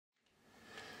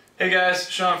Hey guys,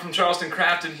 Sean from Charleston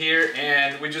Crafted here,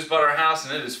 and we just bought our house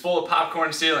and it is full of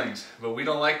popcorn ceilings. But we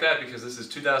don't like that because this is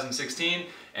 2016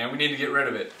 and we need to get rid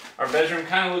of it. Our bedroom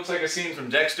kind of looks like a scene from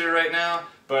Dexter right now,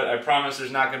 but I promise there's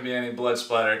not going to be any blood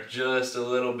splatter, just a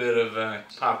little bit of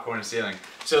popcorn ceiling.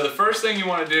 So the first thing you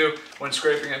want to do when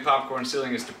scraping a popcorn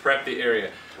ceiling is to prep the area.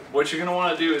 What you're going to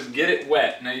want to do is get it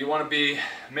wet. Now you want to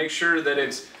make sure that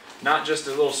it's not just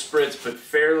a little spritz, but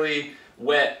fairly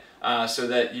wet. So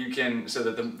that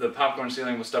the popcorn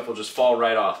ceiling stuff will just fall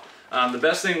right off. The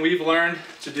best thing we've learned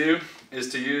to do is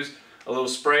to use a little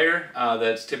sprayer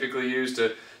that's typically used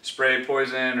to spray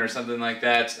poison or something like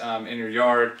that in your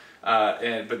yard.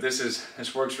 But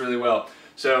this works really well.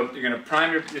 So you're going to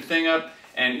prime your thing up,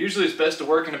 and usually it's best to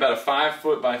work in about a 5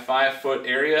 foot by 5 foot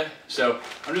area. So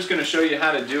I'm just going to show you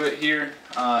how to do it here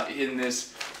in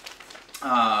this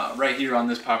right here on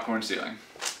this popcorn ceiling.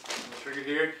 Trigger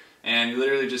here. And you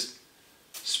literally just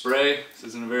spray. This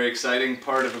isn't a very exciting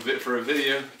part of for a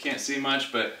video. You can't see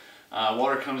much, but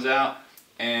water comes out,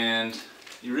 and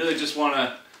you really just want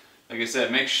to, like I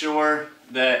said, make sure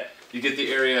that you get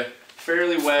the area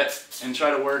fairly wet and try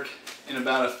to work in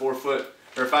about a 4 foot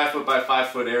or 5 foot by 5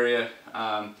 foot area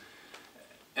at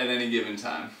any given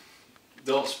time.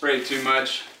 Don't spray too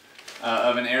much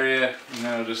of an area, you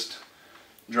know, just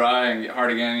dry and get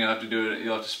hard again.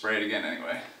 You'll have to spray it again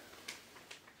anyway.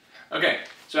 Okay,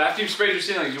 so after you've sprayed your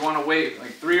ceilings, you want to wait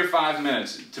like 3 or 5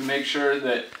 minutes to make sure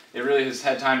that it really has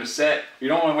had time to set. You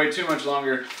don't want to wait too much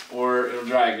longer or it'll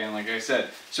dry again, like I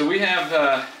said. So we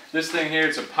have this thing here.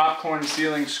 It's a popcorn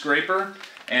ceiling scraper,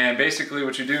 and basically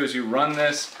what you do is you run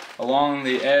this along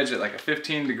the edge at like a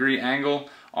 15-degree angle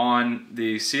on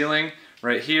the ceiling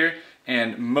right here,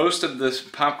 and most of this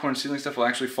popcorn ceiling stuff will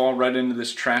actually fall right into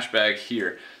this trash bag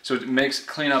here. So it makes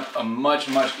cleanup a much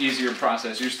easier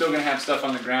process. You're still going to have stuff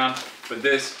on the ground, but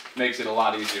this makes it a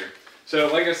lot easier.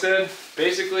 So like I said,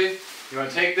 basically you want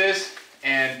to take this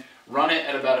and run it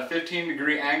at about a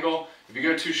 15-degree angle. If you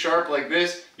go too sharp like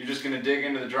this, you're just going to dig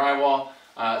into the drywall.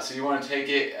 So you want to take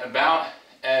it about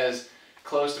as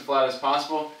close to flat as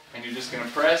possible, and you're just going to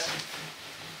press,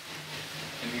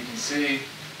 and you can see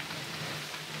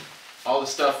all the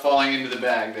stuff falling into the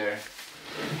bag there.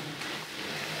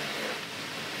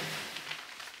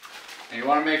 And you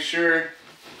want to make sure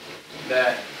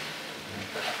that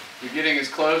you're getting as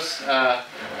close to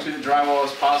the drywall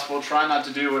as possible. Try not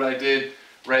to do what I did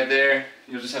right there.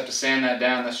 You'll just have to sand that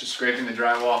down. That's just scraping the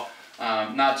drywall.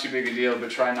 Not too big a deal, but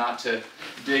try not to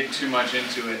dig too much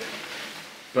into it.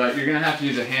 But you're going to have to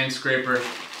use a hand scraper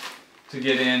to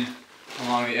get in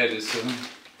along the edges. So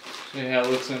show you how it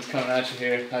looks when it's coming at you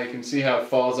here. How you can see how it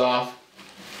falls off